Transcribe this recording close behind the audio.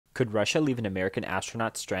Could Russia leave an American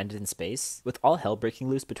astronaut stranded in space? With all hell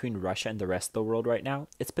breaking loose between Russia and the rest of the world right now,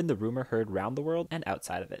 it's been the rumor heard round the world and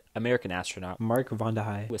outside of it. American astronaut Mark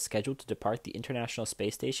Vande was scheduled to depart the International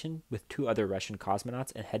Space Station with 2 other Russian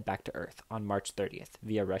cosmonauts and head back to Earth on March 30th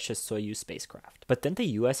via Russia's Soyuz spacecraft. But then the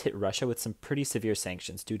US hit Russia with some pretty severe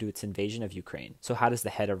sanctions due to its invasion of Ukraine. So how does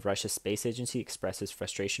the head of Russia's space agency express his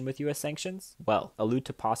frustration with US sanctions? Well, allude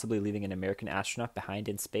to possibly leaving an American astronaut behind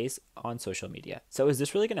in space on social media. So is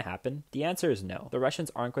this really going to happen? The answer is no. The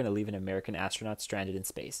Russians aren't going to leave an American astronaut stranded in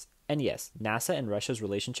space. And yes, NASA and Russia's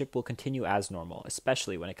relationship will continue as normal,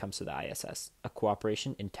 especially when it comes to the ISS, a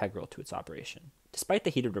cooperation integral to its operation. Despite the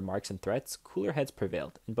heated remarks and threats, cooler heads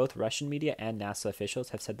prevailed, and both Russian media and NASA officials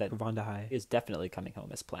have said that Vande is definitely coming home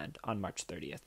as planned on March 30th.